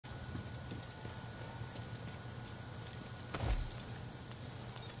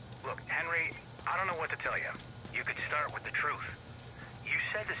don't know what to tell you. You could start with the truth. You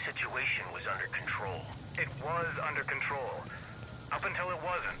said the situation was under control. It was under control. Up until it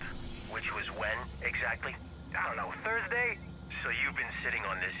wasn't. Which was when, exactly? I don't know, Thursday? So you've been sitting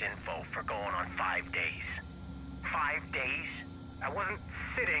on this info for going on 5 days. 5 days? I wasn't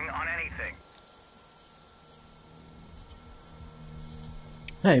sitting on anything.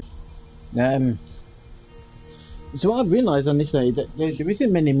 Hey, so what I've realised on this day that there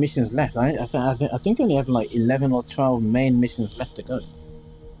isn't many missions left. I think I only have like 11 or 12 main missions left to go.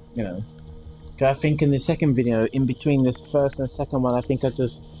 You know, 'cause I think in the second video, in between this first and second one, I think I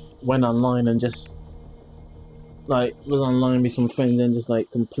just went online and just like was online with some friends and just like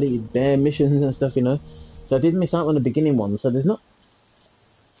completed bare missions and stuff. You know, so I did miss out on the beginning one. So there's not,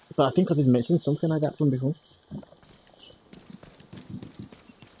 but I think I did mention something like that from before.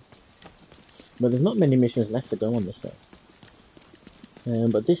 But there's not many missions left to go on this set.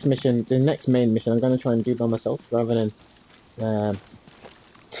 But this mission, the next main mission, I'm going to try and do by myself rather than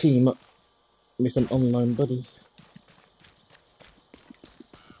team up with some online buddies.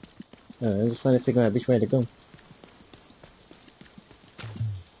 I'm just trying to figure out which way to go.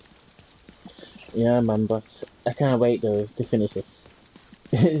 Yeah, man, but I can't wait though to finish this.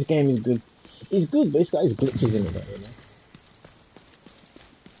 This game is good. It's good, but it's got its glitches in it, though, you know?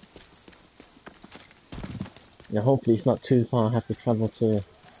 Yeah, hopefully it's not too far. I have to travel to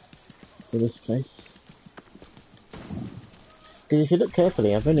this place. Because if you look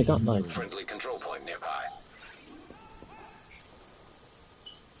carefully, I've only got like Friendly control point nearby.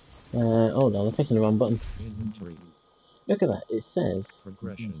 hold on, I'm pressing the wrong button. Inventory. Look at that. It says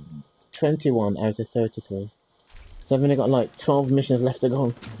Progression. 21 out of 33. So I've only got like 12 missions left to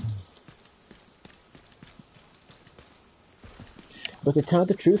go. But to tell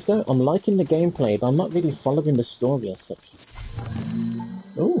the truth though, I'm liking the gameplay, but I'm not really following the story as such.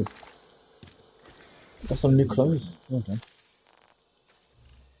 Ooh. Got some new clothes. Okay.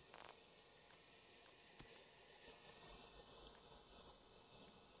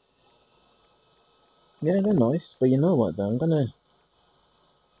 Yeah, they're nice, but you know what though, I'm gonna...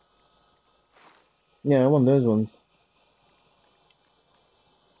 Yeah, I want those ones.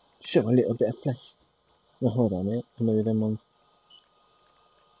 Show a little bit of flesh. No, hold on, mate. Maybe them ones.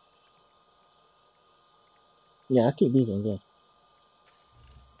 Yeah, I'll keep these ones, yeah.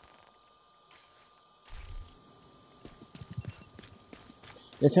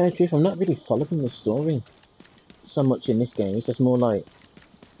 To tell you the truth, I'm not really following the story so much in this game. It's just more like...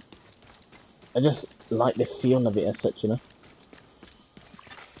 I just like the feel of it as such, you know?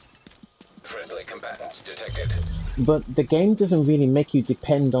 Friendly combatants detected. But the game doesn't really make you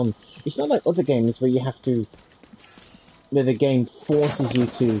depend on... It's not like other games where you have to... Where the game forces you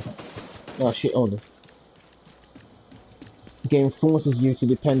to... Oh shit, hold on. The game forces you to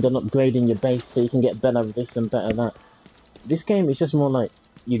depend on upgrading your base so you can get better with this and better that. This game is just more like,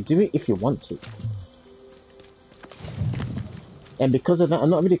 you do it if you want to. And because of that,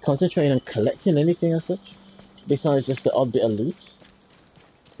 I'm not really concentrating on collecting anything as such. Besides just the odd bit of loot.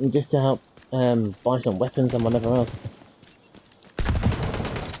 And just to help buy some weapons and whatever else.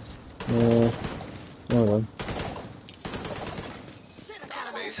 Hold on.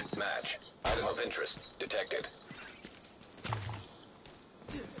 Base match. Item of interest detected.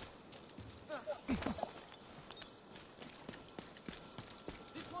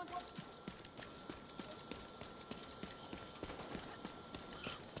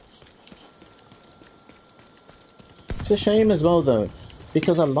 It's a shame as well though,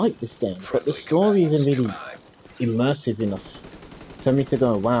 because I like this game, but the story isn't really immersive enough for me to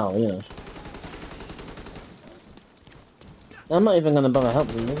go, wow, you know. I'm not even gonna bother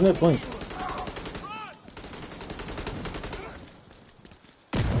helping them, there's no point.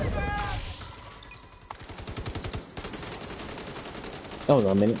 Hold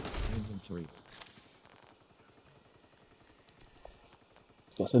on a minute. Inventory.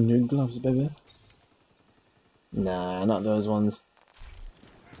 Got some new gloves, baby. Nah, not those ones.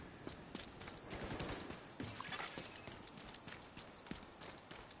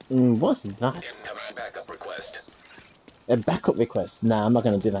 What's that? Incoming backup request. A backup request? Nah, I'm not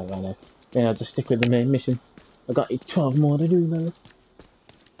gonna do that right now. Yeah, I'll just stick with the main mission. I got 12 more to do now.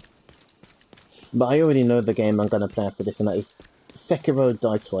 But I already know the game I'm gonna play after this, and that is Sekiro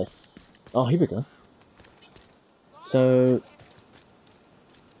Die Twice. Oh, here we go. So...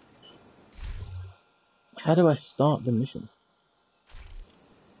 how do I start the mission?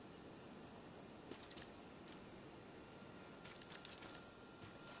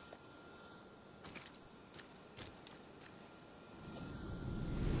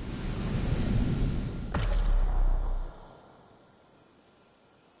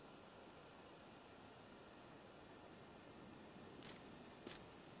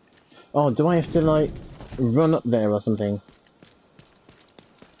 Oh, do I have to like run up there or something?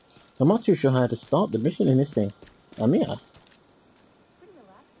 I'm not too sure how to start the mission in this thing. I'm here.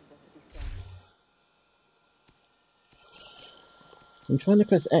 I'm trying to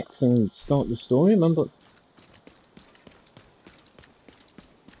press X and start the story, remember?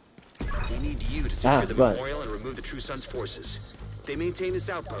 We need you to secure the memorial and remove the True Sons' forces. If they maintain this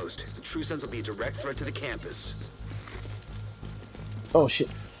outpost, the True Sons will be a direct threat to the campus. Oh shit.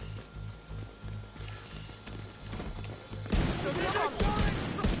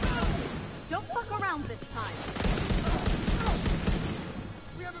 Don't fuck around this time.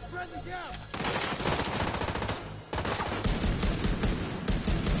 We have a friendly down.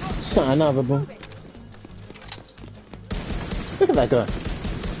 Son of a boom. Look at that guy.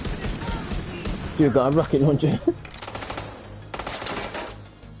 Dude got a rocket launcher.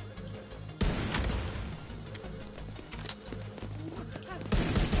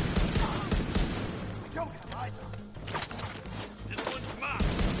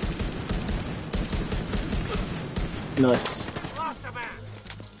 Nice.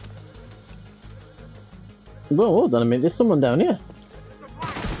 Well, hold on a minute, there's someone down here.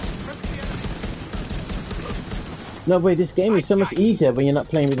 No, wait, this game is so much easier when you're not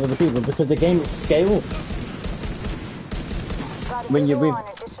playing with other people because the game scales when you're with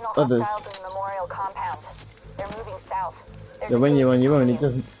others. They're moving south. So when you're on your own, it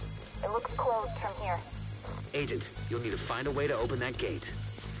doesn't. It looks closed from here. Agent, you'll need to find a way to open that gate.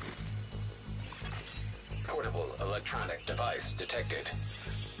 Portable electronic device detected.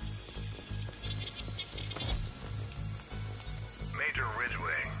 Major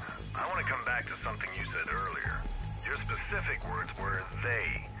Ridgeway, I want to come back to something you said earlier. Your specific words were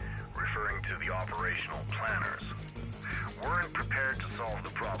they, referring to the operational planners. Weren't prepared to solve the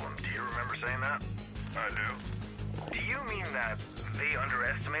problem. Do you remember saying that? I do. Do you mean that they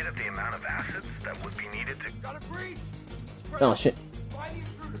underestimated the amount of assets that would be needed to... Gotta breathe. Oh shit. Find the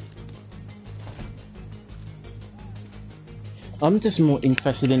intruder. I'm just more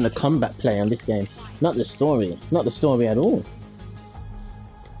interested in the combat play on this game, not the story. Not the story at all.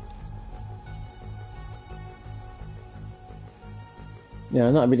 Yeah,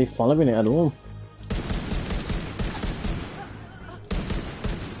 I'm not really following it at all.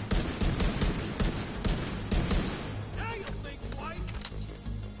 Now you'll think twice.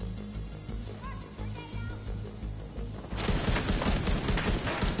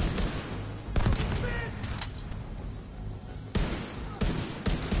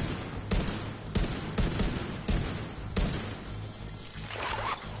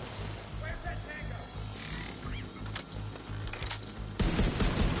 Where's that tango?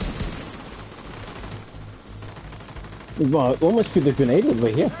 Well, I almost threw the grenade over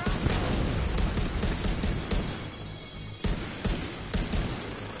here.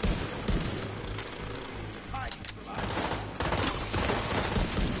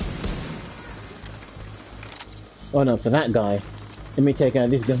 Oh no, for that guy. Let me take out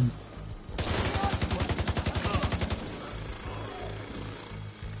this gun.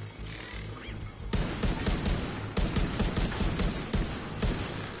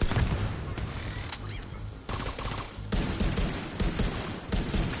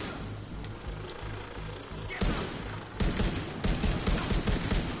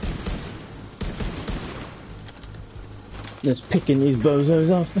 Just picking these bozos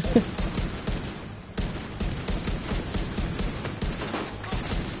off.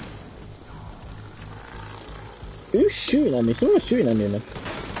 Who's shooting at me? Someone's shooting at me, man.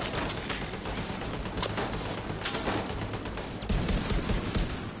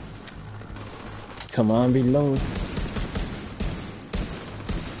 Come on, reload.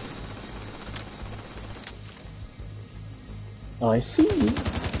 I see you.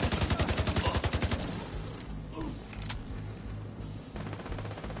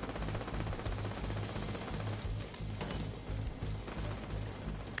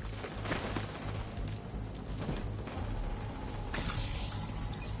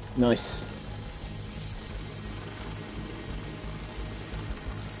 Nice.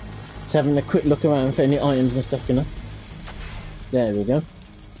 Just having a quick look around for any items and stuff, you know. There we go.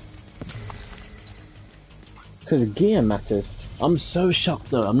 Because gear matters. I'm so shocked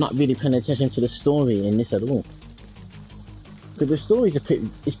though, I'm not really paying attention to the story in this at all. Because the story's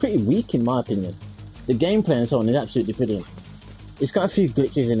pretty weak in my opinion. The gameplay and so on is absolutely brilliant. It's got a few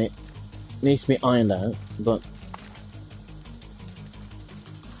glitches in it. Needs to be ironed out, but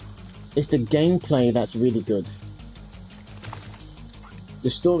it's the gameplay that's really good. The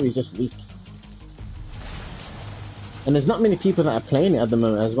story is just weak. And there's not many people that are playing it at the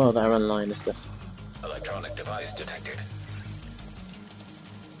moment as well that are online and stuff. Electronic device detected.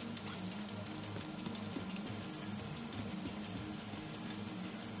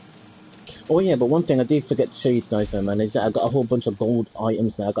 Oh yeah, but one thing I did forget to show you guys though, man, is that I got a whole bunch of gold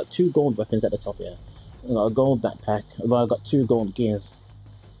items now. I got 2 gold weapons at the top here. I got a gold backpack. Well, I got 2 gold gears.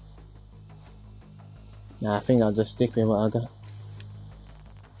 Nah, I think I'll just stick with what I got.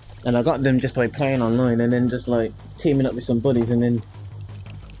 And I got them just by playing online and then just like teaming up with some buddies and then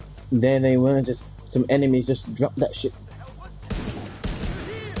there they were, just some enemies just dropped that shit.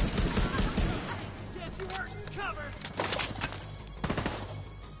 Guess you weren't in cover.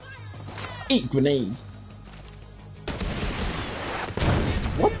 Eat grenade!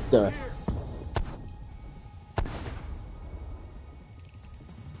 What the?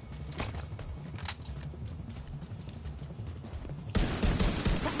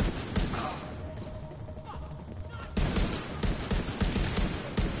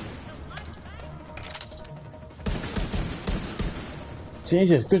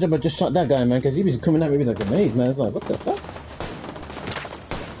 Jesus, good job I just shot that guy, man, because he was coming at me with a grenade, man. I was like, what the fuck?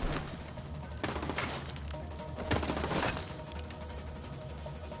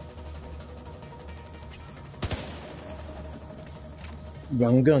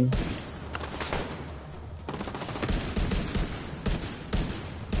 Wrong gun.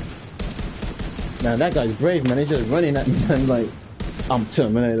 Now that guy's brave, man. He's just running at me, man, like, I'm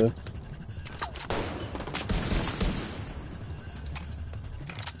Terminator.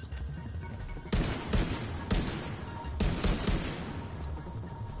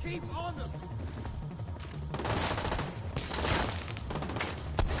 Keep on them.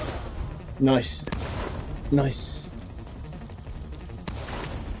 Nice. Nice.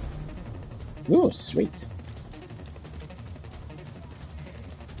 Ooh, sweet.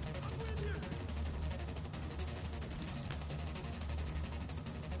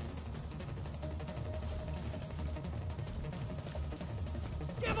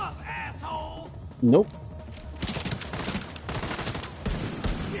 Give up, asshole. Nope.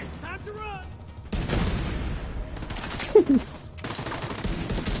 Shit, time to run.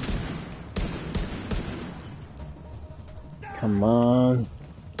 Come on.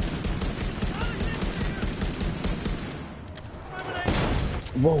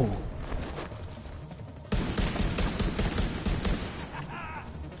 Whoa.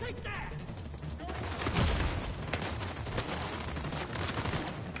 Take that.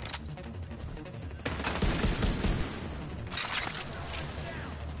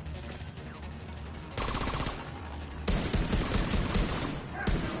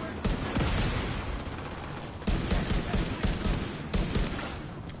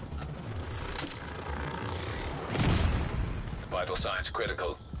 Vital signs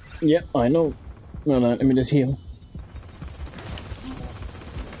critical. Yep, I know. No, let me just heal.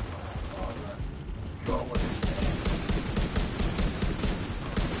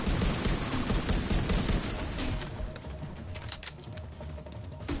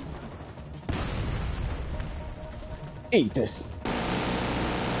 Eat this.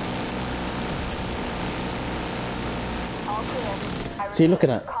 All clear. See, look at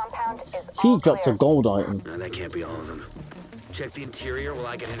that. Compound is He all dropped a clear. gold item. No, that can't be all of them. Check the interior while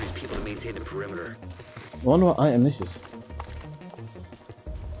I get Henry's people to maintain the perimeter. I wonder what item this is.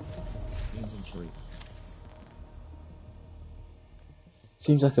 Inventory.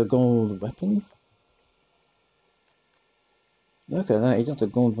 Seems like a gold weapon. Look at that, he dropped a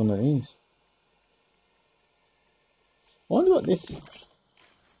gold one of these. I wonder what this...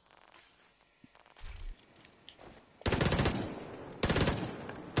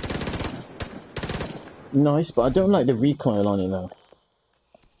 Nice, but I don't like the recoil on it though.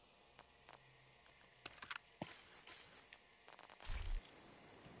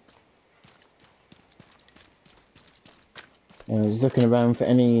 I was looking around for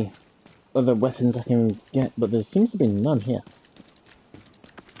any other weapons I can get, but there seems to be none here.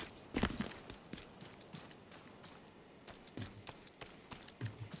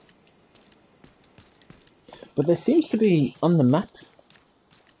 But there seems to be on the map,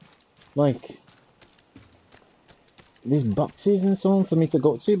 like, these boxes and so on for me to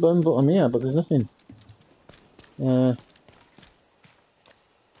go to, but I'm here, but there's nothing. You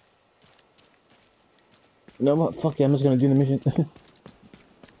know what? Fuck it, I'm just gonna do the mission.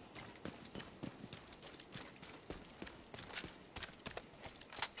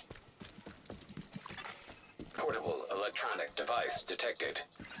 Portable electronic device detected.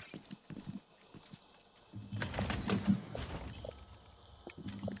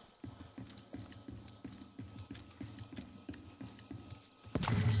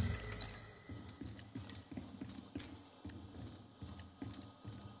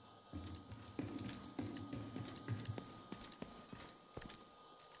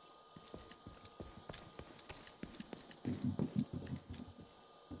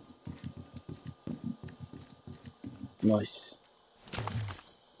 Nice.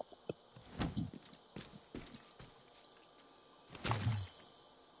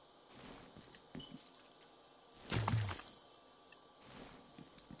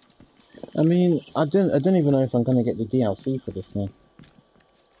 I mean, I don't even know if I'm gonna get the DLC for this thing.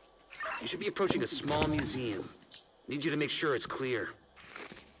 You should be approaching a small museum. Need you to make sure it's clear.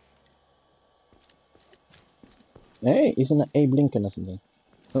 Hey, isn't that Abe Lincoln or something?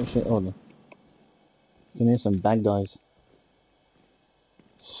 Oh shit, hold on. You can hear some bad guys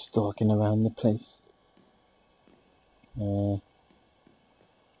stalking around the place.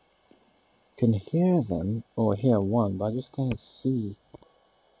 Can hear them, or hear one, but I just can't see.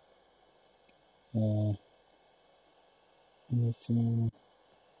 Anything?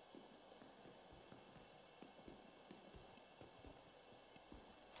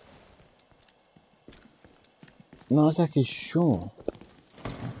 Not exactly sure.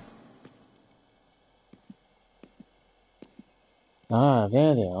 Ah,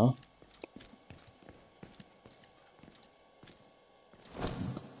 there they are.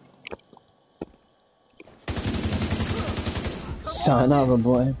 Sayonara,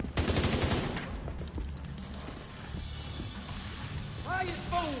 boy. Riot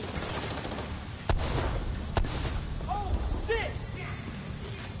boom! Oh, shit!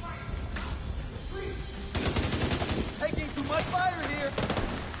 Taking too much fire here!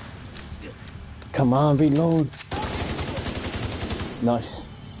 Come on, reload. Nice.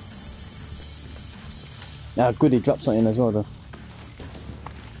 Ah, good, he dropped something as well, though.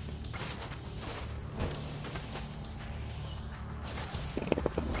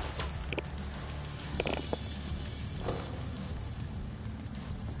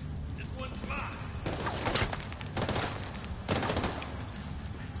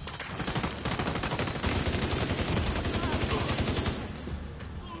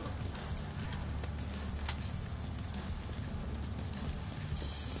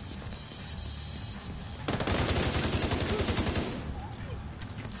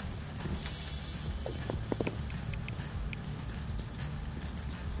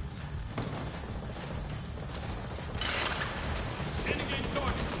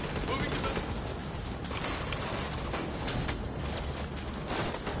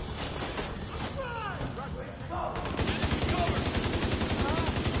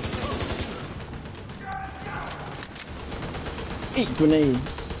 Eat grenade.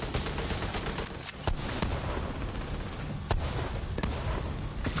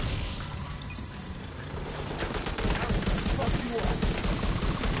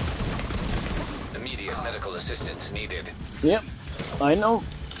 Immediate medical assistance needed. Yep, I know.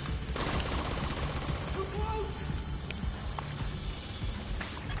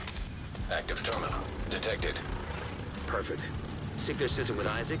 Active terminal detected. Perfect. Sync their system with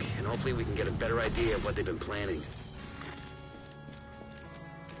Isaac, and hopefully we can get a better idea of what they've been planning.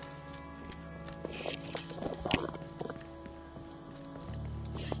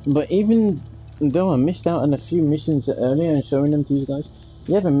 But even though I missed out on a few missions earlier and showing them to you guys,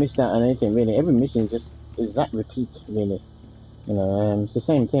 you haven't missed out on anything really. Every mission just is that repeat really. You know, it's the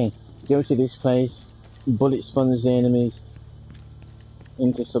same thing. Go to this place, bullet sponge the enemies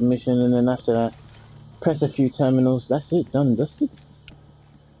into submission, and then after that, press a few terminals. That's it, done, dusted.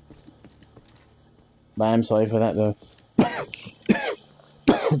 But I'm sorry for that though.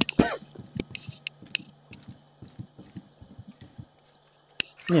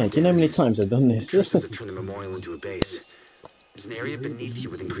 Yeah, do you know how many times I've done this? True Sons have turned the memorial into a base. There's an area beneath you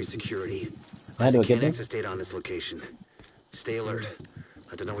with increased security. How do I Isaac get can't there? access data on this location. Stay alert.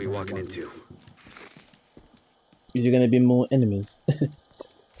 I don't know what you're walking into. Is there going to be more enemies?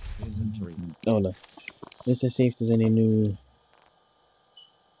 Oh no. Let's just see if there's any new...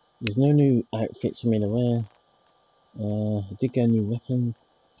 There's no new outfits for me to wear. I did get a new weapon.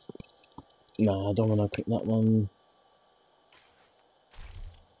 No, I don't want to pick that one.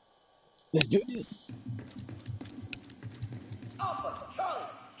 Let's do this! Alpha, Charlie,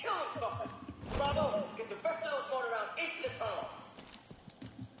 kill those fuckers! Bravo, get the rest of those mortar rounds into the tunnels!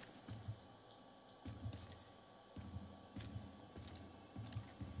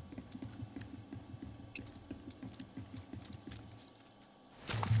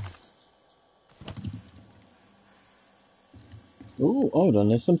 Oh, hold on,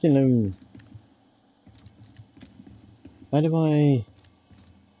 there's something new. How do I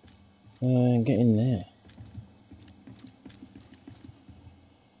get in there?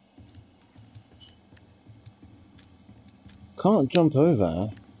 Can't jump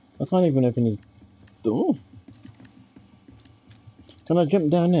over. I can't even open his door. Can I jump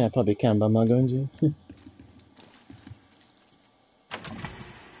down there? I probably can, but am I going to?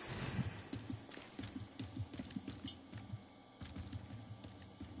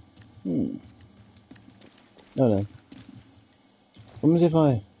 Hold on. What was if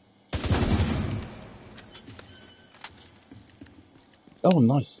I... Oh,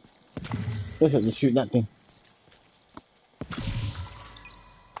 nice. Let's have to shoot that thing.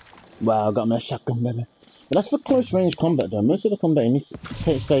 Wow, I got my shotgun, baby. But that's for close range combat, though. Most of the combat in this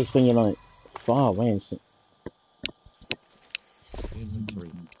takes place when you're like far away and shit. Inventory.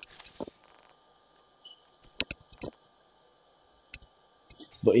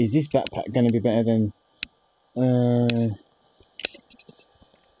 But is this backpack gonna be better than?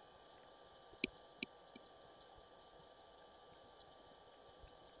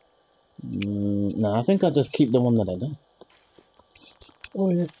 No, I think I'll just keep the one that I got. Oh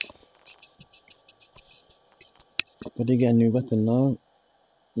yeah. But they get a new weapon now.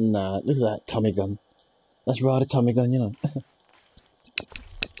 Nah, look at that Tommy gun. That's rather Tommy gun, you know.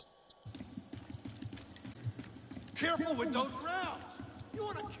 Careful with those rounds! You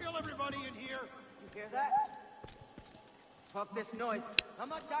want to kill everybody in here? You hear that? Fuck this noise. I'm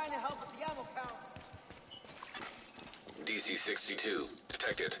not dying to help with the ammo count. DC-62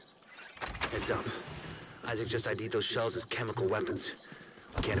 detected. Heads up. Isaac just ID'd those shells as chemical weapons.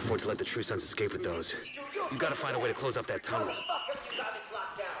 We can't afford to let the True Sons escape with those. We've got to find a way to close up that tunnel.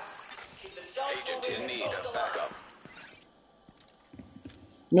 Agent in need of backup.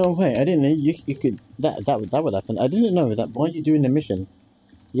 No, wait, I didn't know you could that would happen. I didn't know that while you're doing the mission,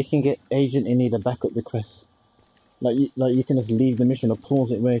 you can get agent in need of backup request. Like you can just leave the mission or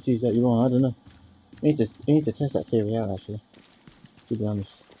pause it where it is that you want. I don't know. We need to test that theory out actually. To be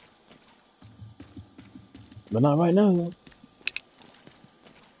honest, but not right now. Though.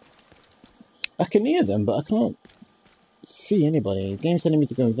 I can hear them, but I can't see anybody. The game's telling me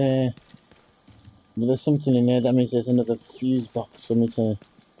to go there. But there's something in there. That means there's another fuse box for me to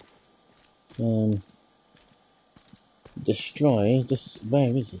destroy. Just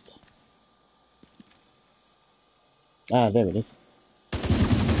where is it? Ah, there it is.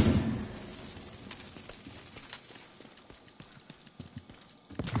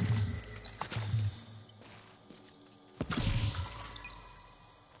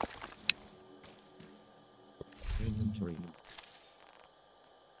 Inventory.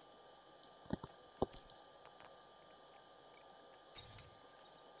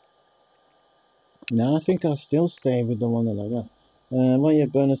 No, I think I'll still stay with the one that I got. What your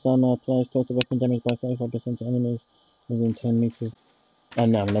bonus armor applies total weapon damage by 35% to enemies within 10 meters. Oh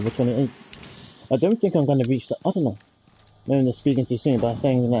no, I'm level 28. I don't think I'm going to reach the... I don't know. Maybe I'm speaking too soon, but I'm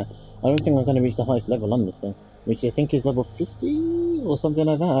saying that I don't think I'm going to reach the highest level on this thing. Which I think is level 50 or something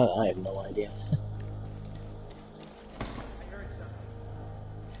like that. I have no idea.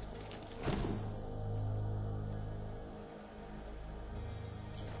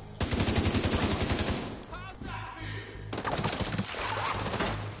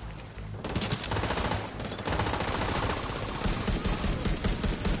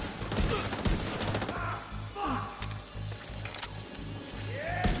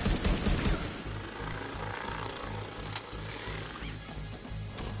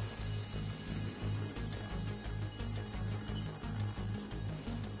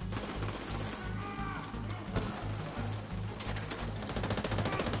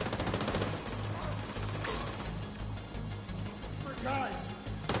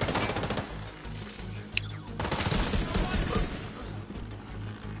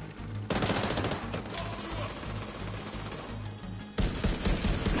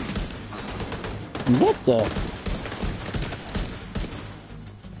 What the?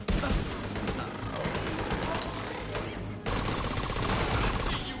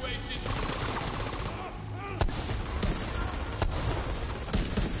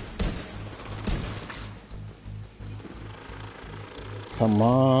 Come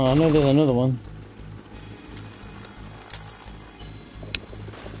on, I know there's another one.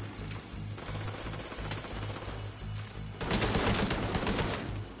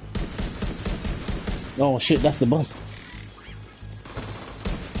 Oh shit, that's the boss.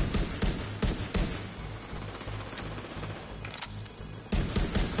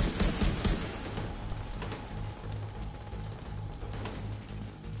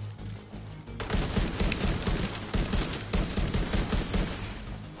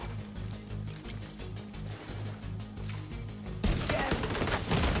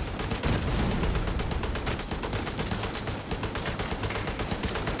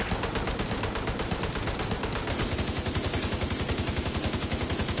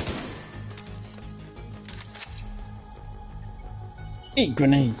 Eight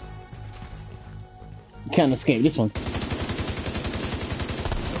grenade. You can't escape this one.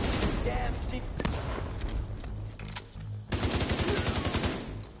 Damn, see.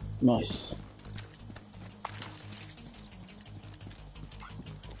 Nice.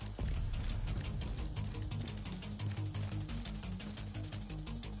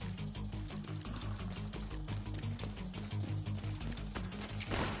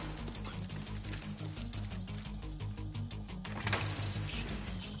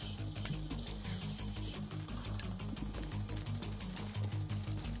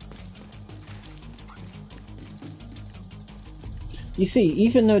 You see,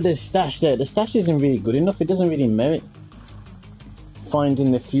 even though there's stash there, the stash isn't really good enough. It doesn't really merit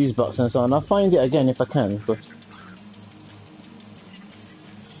finding the fuse box and so on. I'll find it again if I can, but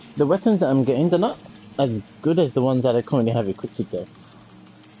the weapons that I'm getting, they're not as good as the ones that I currently have equipped though.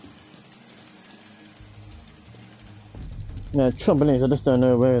 The trouble is, I just don't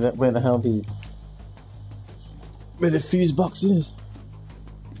know where the hell where the fuse box is.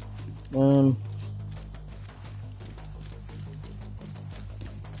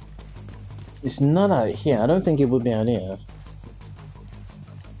 It's not out here. I don't think it would be out here.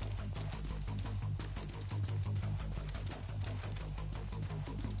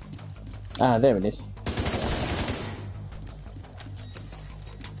 Ah, there it is.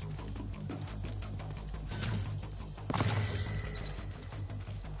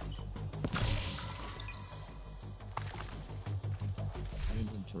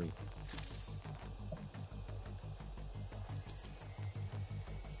 Inventory.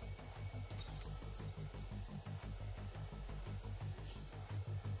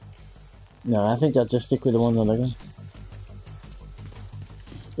 No, I think I'll just stick with the ones on the gun.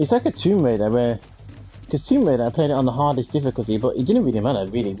 It's like a Tomb Raider where, because Tomb Raider I played it on the hardest difficulty, but it didn't really matter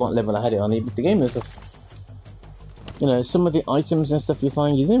really what level I had it on. But the game was, you know, some of the items and stuff you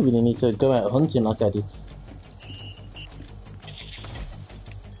find, you didn't really need to go out hunting like I did.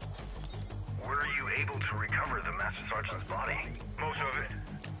 Were you able to recover the Master Sergeant's body? Most of it.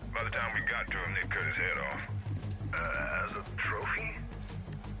 By the time we got to him, they'd cut his head off. As a trophy?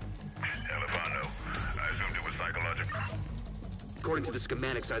 Hell if I know. I assumed it was psychological. According to the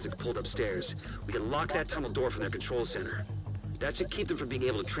schematics Isaac pulled upstairs, we can lock that tunnel door from their control center. That should keep them from being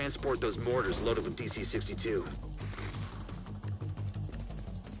able to transport those mortars loaded with DC-62.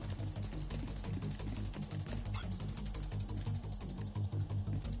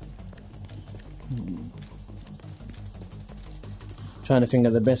 Trying to think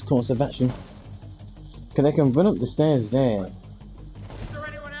of the best course of action. Because they can run up the stairs there. Is there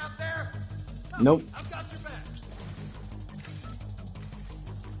anyone out there? Nope. I've got your back.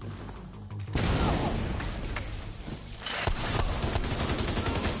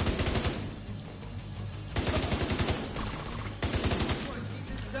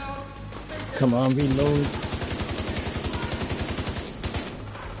 Come on, reload.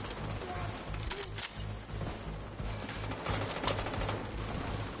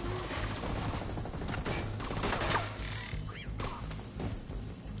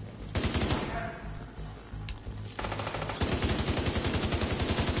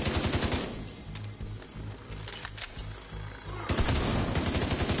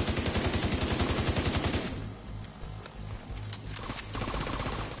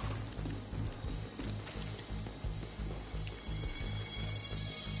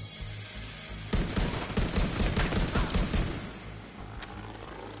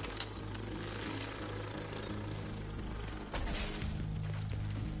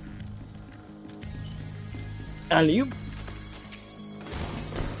 Alley-oop.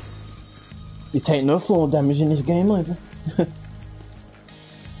 You take no fall damage in this game either.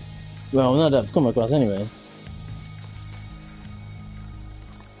 Well, not that I've come across anyway.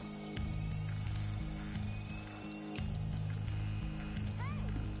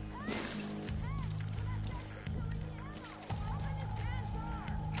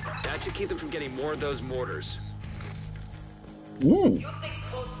 That should keep them from getting more of those mortars. You think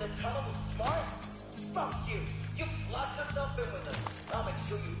closing the tunnel was smart? Fuck you! You locked yourself in with us. I'll make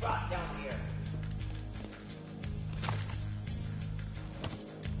sure you rot down here.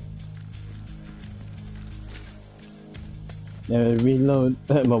 Never reload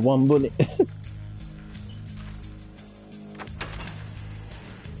my one bullet.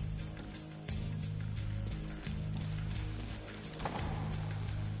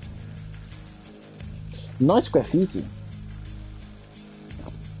 Nice graffiti.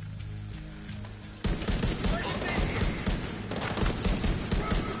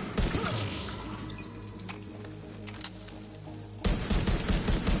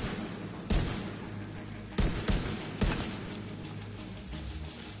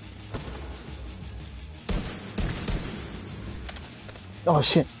 Oh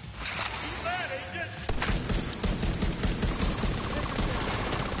shit.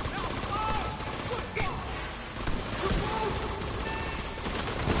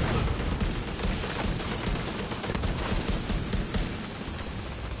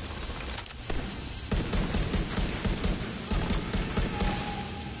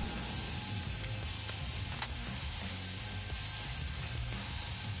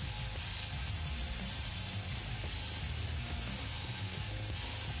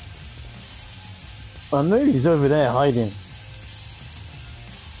 I know he's over there hiding.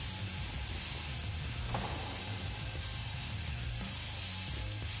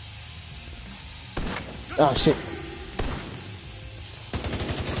 Ah, shit.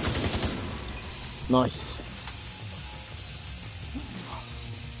 Nice.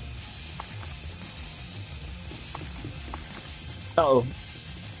 Uh-oh.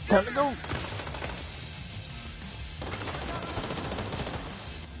 Time to go.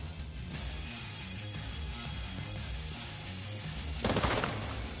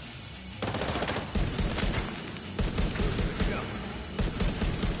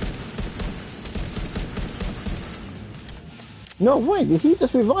 No, wait, did he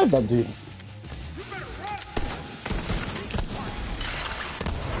just revive that dude?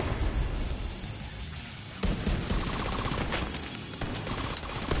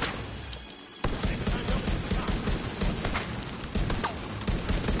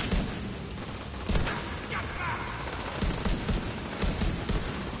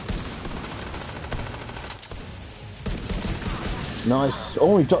 Nice.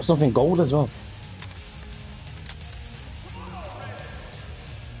 Oh, he dropped something gold as well.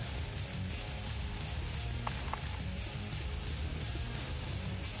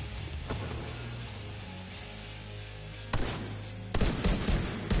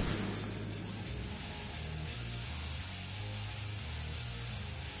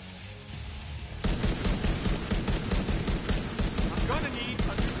 I'm gonna need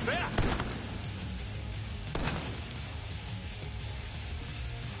a new vest.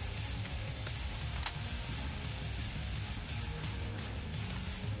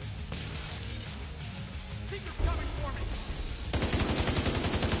 Seeker's coming for me.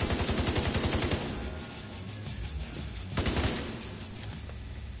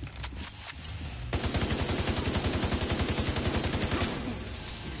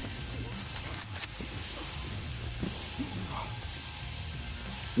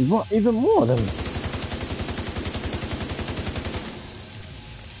 What? Even more of them?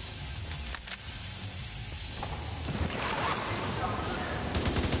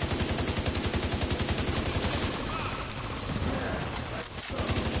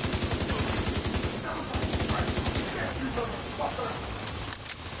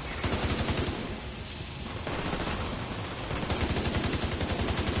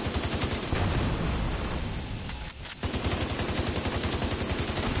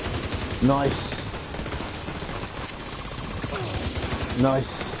 Nice.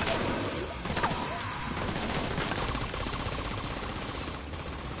 Nice.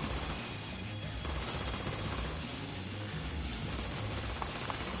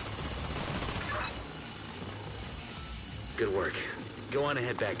 Good work. Go on and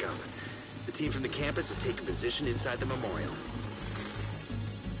head back up. The team from the campus has taken position inside the memorial.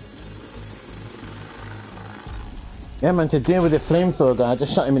 Yeah, man, to deal with the flamethrower guy, I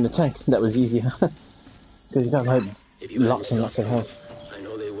just shot him in the tank. That was easier. Because you don't have lots and lots of health. I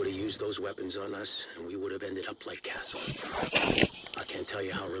know they would have used those weapons on us, and we would have ended up like Castle. I can't tell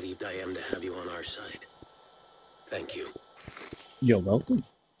you how relieved I am to have you on our side. Thank you. You're welcome.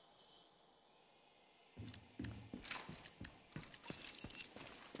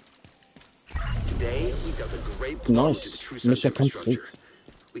 Today, we dug a great blow Nice. to the True Sun's Mission complete. infrastructure.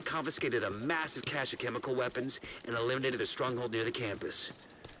 We confiscated a massive cache of chemical weapons and eliminated a stronghold near the campus.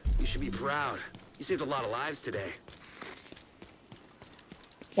 You should be proud. You saved a lot of lives today.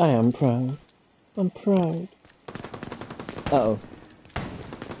 I am proud. I'm proud. Uh-oh.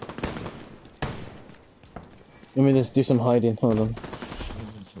 Let me just do some hiding. Hold on.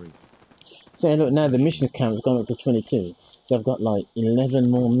 Inventory. So look, now the mission count's gone up to 22. So I've got like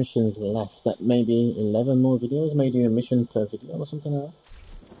 11 more missions left. That maybe 11 more videos, maybe a mission per video or something like that.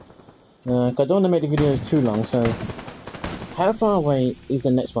 'Cause I don't want to make the videos too long, so... How far away is the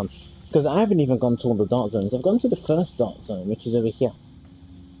next one? Because I haven't even gone to all the dark zones. I've gone to the first dark zone, which is over here.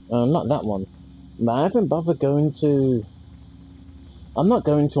 Not that one. But I haven't bothered going to... I'm not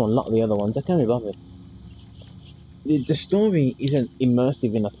going to unlock the other ones. I can't be bothered. The story isn't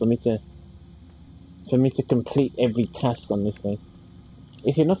immersive enough for me to complete every task on this thing.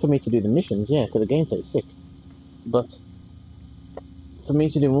 It's enough for me to do the missions, yeah, because the gameplay is sick. But for me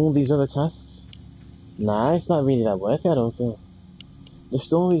to do all these other tasks, nah, it's not really that worth it, I don't feel. The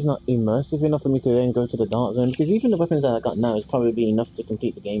story's not immersive enough for me to then go to the dark zone, because even the weapons that I got now is probably enough to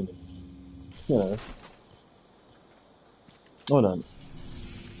complete the game with. You know. Hold on.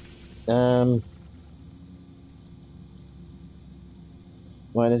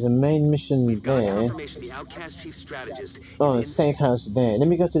 Well, there's a main mission We've got there. confirmation the Outcast Chief Strategist Oh, is the safe house there. Let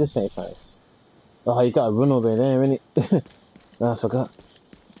me go to the safe house. Oh, you gotta run over there, innit? Oh, I forgot.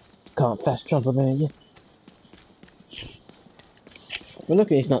 Can't fast travel there yet. But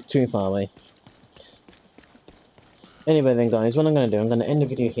luckily it's not too far away. Anyway then guys, what I'm going to do, I'm going to end the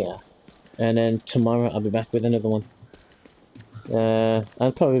video here. And then tomorrow I'll be back with another one.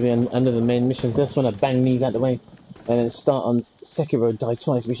 I'll probably be on another main mission. Just want to bang these out the way. And then start on Sekiro Die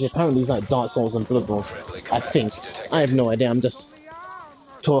Twice, which apparently is like Dark Souls and Bloodborne. I think. I have no idea, I'm just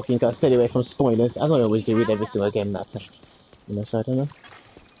talking, gotta stay away from spoilers, as I always do with every single game that I play. You know, so I don't know.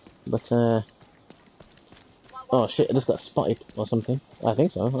 But, oh shit, I just got spotted or something. I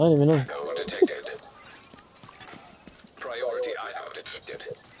think so, I don't even know. Echo detected. Priority hideout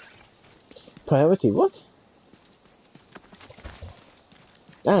detected. Priority, what?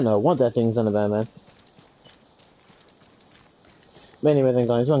 I don't know what that thing's on about, man. But anyway then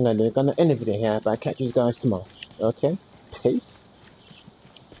guys, what I'm gonna do, I'm gonna end the video here, but I'll catch you guys tomorrow. Okay? Peace.